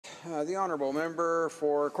The honourable member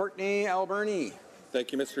for Courtenay-Alberni.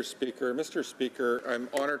 Thank you, Mr. Speaker. Mr. Speaker, I'm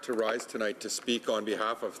honoured to rise tonight to speak on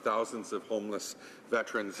behalf of thousands of homeless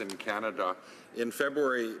veterans in Canada. In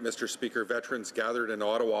February, Mr. Speaker, veterans gathered in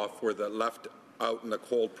Ottawa for the Left Out in the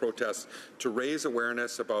Cold protests to raise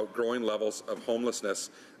awareness about growing levels of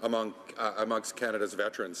homelessness amongst Canada's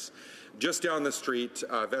veterans. Just down the street,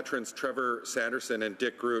 veterans Trevor Sanderson and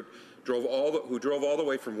Dick Groot who drove all the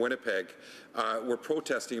way from Winnipeg, were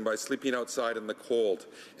protesting by sleeping outside in the cold.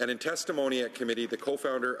 And in testimony at committee, the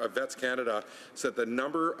co-founder of Vets Canada said the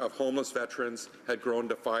number of homeless veterans had grown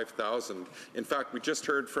to 5,000. In fact, we just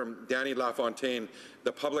heard from Danny LaFontaine,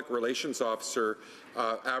 the public relations officer,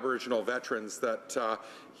 Aboriginal veterans, that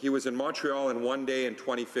he was in Montreal in one day in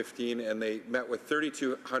 2015, and they met with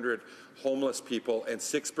 3,200 homeless people, and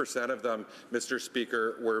 6% of them, Mr.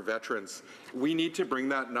 Speaker, were veterans. We need to bring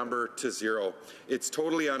that number to zero. It's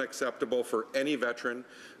totally unacceptable for any veteran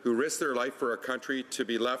who risked their life for a country to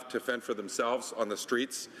be left to fend for themselves on the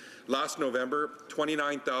streets. Last November,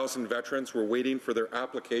 29,000 veterans were waiting for their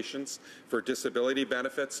applications for disability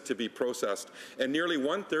benefits to be processed, and nearly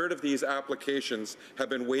one-third of these applications have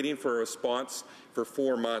been waiting for a response for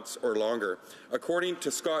 4 months or longer. According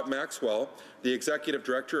to Scott Maxwell, the Executive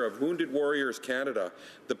Director of Wounded Warriors Canada,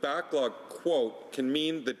 the backlog, quote, can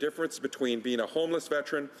mean the difference between being a homeless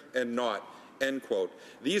veteran and not, end quote.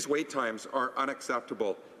 These wait times are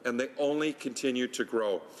unacceptable, and they only continue to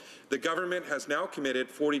grow. The government has now committed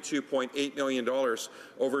 $42.8 million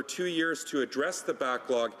over 2 years to address the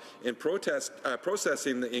backlog in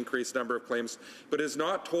processing the increased number of claims, but has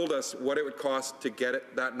not told us what it would cost to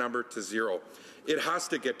get that number to zero. It has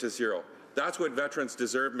to get to zero. That's what veterans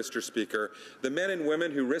deserve, Mr. Speaker. The men and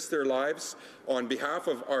women who risk their lives on behalf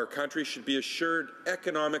of our country should be assured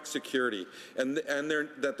economic security and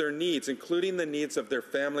that their needs, including the needs of their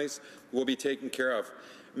families, will be taken care of.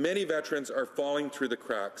 Many veterans are falling through the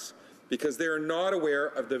cracks because they are not aware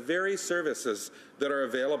of the very services that are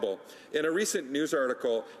available. In a recent news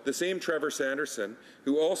article, the same Trevor Sanderson,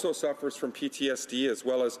 who also suffers from PTSD as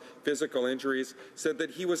well as physical injuries, said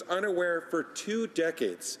that he was unaware for 2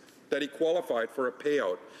 decades that he qualified for a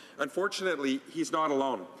payout. Unfortunately, he's not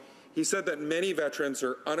alone. He said that many veterans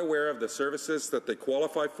are unaware of the services that they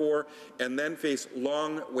qualify for and then face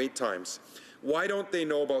long wait times. Why don't they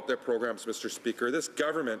know about their programs, Mr. Speaker? This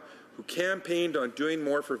government, who campaigned on doing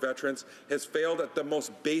more for veterans, has failed at the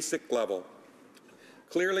most basic level.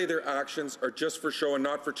 Clearly, their actions are just for show and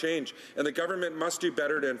not for change, and the government must do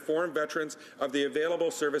better to inform veterans of the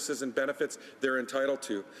available services and benefits they're entitled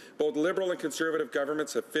to. Both Liberal and Conservative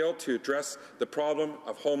governments have failed to address the problem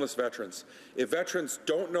of homeless veterans. If veterans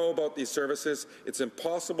don't know about these services, it's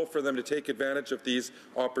impossible for them to take advantage of these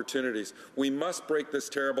opportunities. We must break this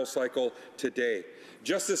terrible cycle today.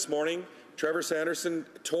 Just this morning, Trevor Sanderson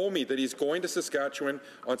told me that he's going to Saskatchewan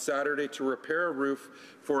on Saturday to repair a roof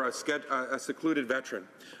for a secluded veteran.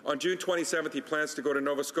 On June 27th, he plans to go to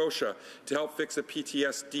Nova Scotia to help fix a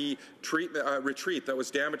PTSD retreat that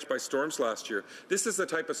was damaged by storms last year. This is the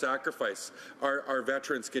type of sacrifice our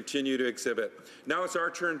veterans continue to exhibit. Now it's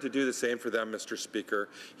our turn to do the same for them, Mr. Speaker.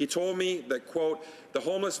 He told me that, quote, the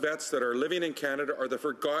homeless vets that are living in Canada are the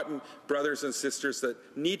forgotten brothers and sisters that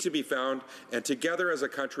need to be found, and together as a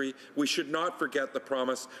country, we should not forget the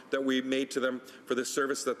promise that we made to them for the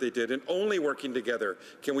service that they did, and only working together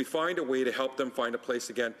can we find a way to help them find a place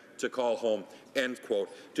again to call home, end quote.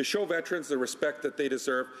 To show veterans the respect that they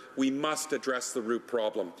deserve, we must address the root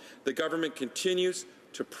problem. The government continues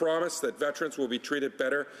to promise that veterans will be treated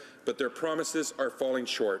better, but their promises are falling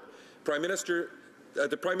short.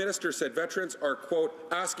 The Prime Minister said veterans are, quote,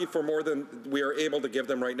 asking for more than we are able to give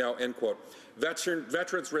them right now, end quote.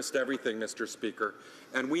 Veterans risked everything, Mr. Speaker,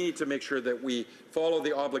 and we need to make sure that we follow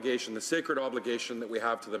the obligation, the sacred obligation that we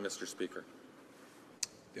have to them, Mr. Speaker.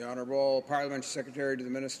 The Honourable Parliamentary Secretary to the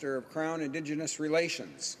Minister of Crown Indigenous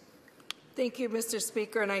Relations. Thank you, Mr.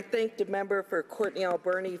 Speaker, and I thank the member for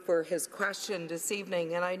Courtenay-Alberni for his question this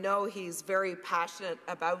evening. And I know he's very passionate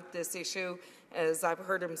about this issue, as I've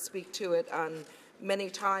heard him speak to it on many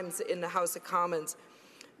times in the House of Commons.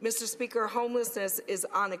 Mr. Speaker, homelessness is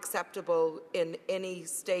unacceptable in any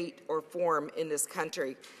state or form in this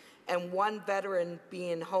country, and one veteran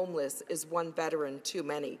being homeless is one veteran too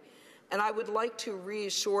many. And I would like to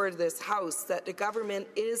reassure this House that the government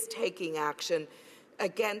is taking action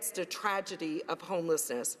against the tragedy of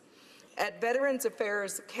homelessness. At Veterans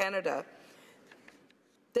Affairs Canada,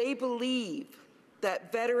 they believe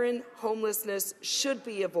that veteran homelessness should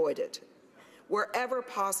be avoided wherever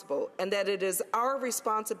possible, and that it is our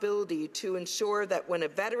responsibility to ensure that when a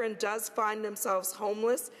veteran does find themselves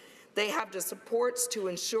homeless, They have the supports to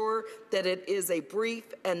ensure that it is a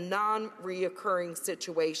brief and non-reoccurring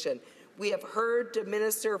situation. We have heard the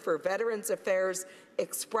Minister for Veterans Affairs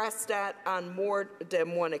express that on more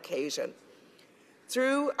than one occasion.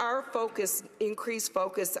 Through our increased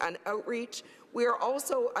focus on outreach, we are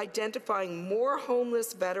also identifying more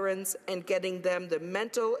homeless veterans and getting them the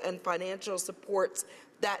mental and financial supports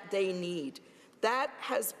that they need. That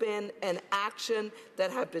has been an action that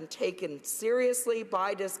has been taken seriously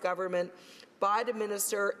by this government, by the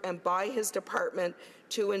minister and by his department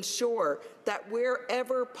to ensure that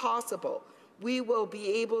wherever possible, we will be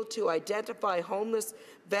able to identify homeless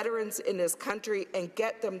veterans in this country and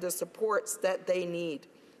get them the supports that they need.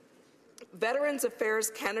 Veterans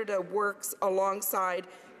Affairs Canada works alongside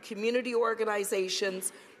community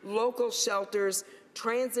organizations, local shelters,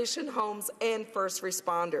 transition homes, and first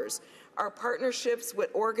responders. Our partnerships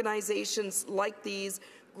with organizations like these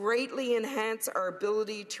greatly enhance our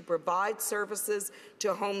ability to provide services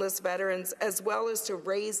to homeless veterans, as well as to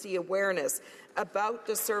raise the awareness about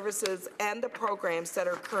the services and the programs that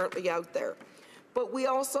are currently out there. But we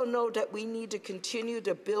also know that we need to continue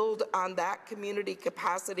to build on that community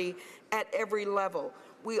capacity at every level.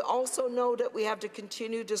 We also know that we have to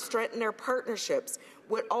continue to strengthen our partnerships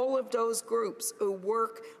with all of those groups who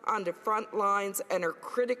work on the front lines and are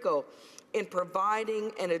critical in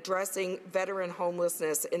providing and addressing veteran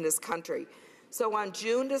homelessness in this country. So on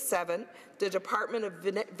June the 7th, the Department of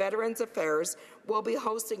Veterans Affairs will be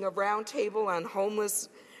hosting a roundtable on homelessness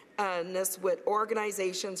with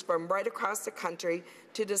organizations from right across the country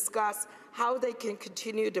to discuss how they can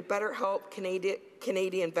continue to better help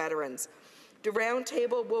Canadian veterans. The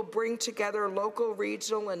roundtable will bring together local,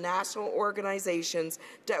 regional, and national organizations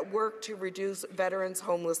that work to reduce veterans'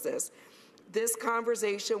 homelessness. This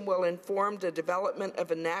conversation will inform the development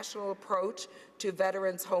of a national approach to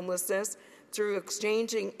veterans' homelessness through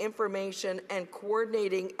exchanging information and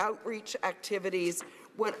coordinating outreach activities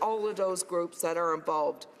with all of those groups that are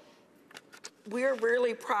involved. We're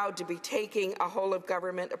really proud to be taking a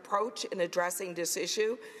whole-of-government approach in addressing this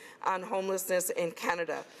issue on homelessness in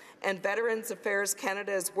Canada. And Veterans Affairs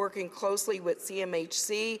Canada is working closely with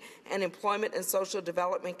CMHC and Employment and Social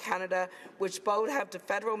Development Canada, which both have the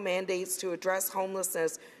federal mandates to address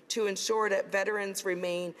homelessness to ensure that veterans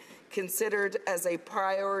remain considered as a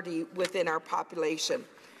priority within our population.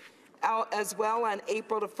 As well, on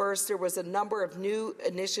April the 1st, there was a number of new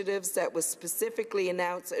initiatives that was specifically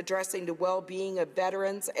announced addressing the well-being of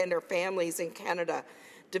veterans and their families in Canada.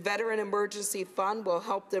 The Veteran Emergency Fund will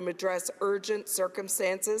help them address urgent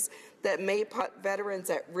circumstances that may put veterans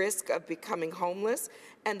at risk of becoming homeless,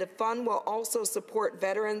 and the fund will also support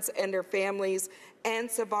veterans and their families and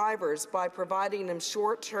survivors by providing them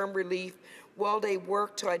short-term relief while they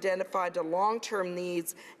work to identify the long-term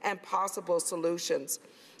needs and possible solutions.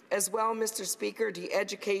 As well, Mr. Speaker, the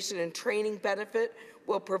education and training benefit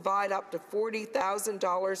will provide up to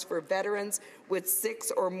 $40,000 for veterans with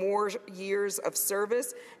 6 or more years of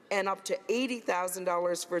service and up to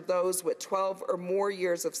 $80,000 for those with 12 or more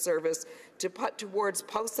years of service to put towards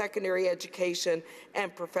post-secondary education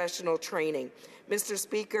and professional training. Mr.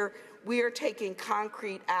 Speaker, we are taking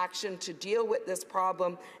concrete action to deal with this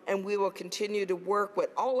problem, and we will continue to work with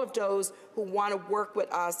all of those who want to work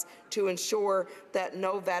with us to ensure that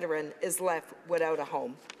no veteran is left without a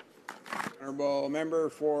home. Honourable Member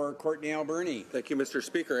for Courtenay-Alberni. Thank you, Mr.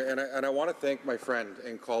 Speaker. And I want to thank my friend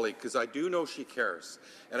and colleague, because I do know she cares.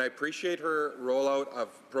 And I appreciate her rollout of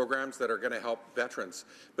programs that are going to help veterans.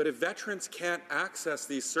 But if veterans can't access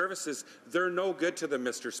these services, they're no good to them,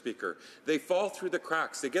 Mr. Speaker. They fall through the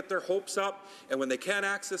cracks. They get their hopes up, and when they can't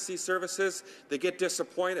access these services, they get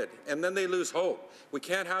disappointed, and then they lose hope. We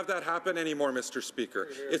can't have that happen anymore, Mr. Speaker.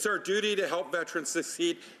 It's our duty to help veterans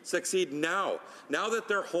succeed now that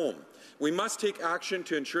they're home. We must take action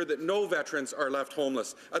to ensure that no veterans are left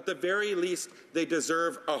homeless. At the very least, they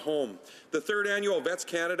deserve a home. The 3rd annual Vets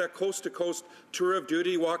Canada Coast to Coast Tour of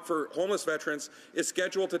Duty Walk for homeless veterans is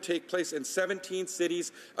scheduled to take place in 17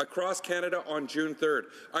 cities across Canada on June 3rd.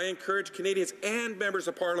 I encourage Canadians and members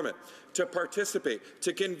of Parliament to participate,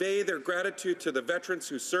 to convey their gratitude to the veterans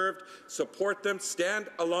who served, support them, stand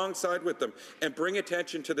alongside with them, and bring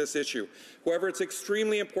attention to this issue. However, it's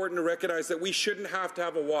extremely important to recognize that we shouldn't have to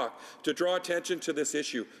have a walk to draw attention to this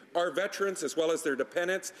issue. Our veterans, as well as their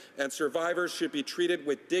dependents and survivors, should be treated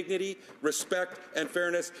with dignity, respect, and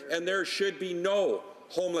fairness, and there should be no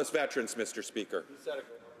homeless veterans, Mr. Speaker.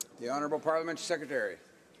 The Honourable Parliamentary Secretary.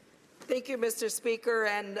 Thank you, Mr. Speaker.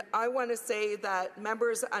 And I want to say that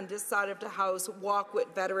members on this side of the House walk with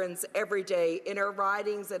veterans every day in our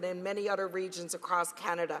ridings and in many other regions across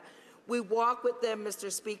Canada. We walk with them,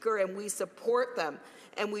 Mr. Speaker, and we support them.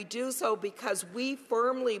 And we do so because we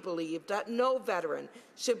firmly believe that no veteran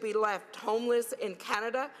should be left homeless in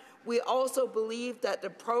Canada. We also believe that the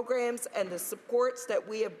programs and the supports that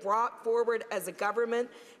we have brought forward as a government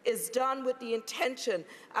is done with the intention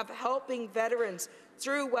of helping veterans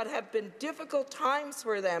through what have been difficult times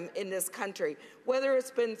for them in this country, whether it's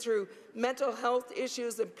been through mental health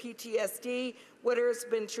issues and PTSD, whether it's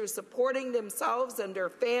been through supporting themselves and their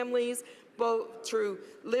families, both through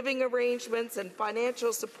living arrangements and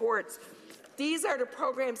financial supports. These are the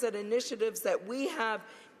programs and initiatives that we have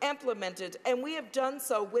implemented, and we have done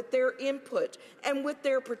so with their input and with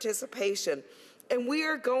their participation. And we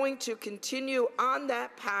are going to continue on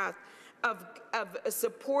that path of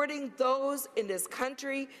supporting those in this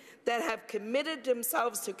country that have committed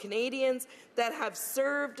themselves to Canadians, that have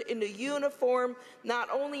served in the uniform, not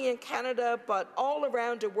only in Canada, but all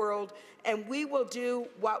around the world. And we will do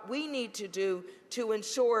what we need to do to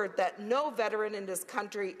ensure that no veteran in this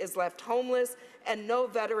country is left homeless and no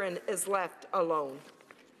veteran is left alone.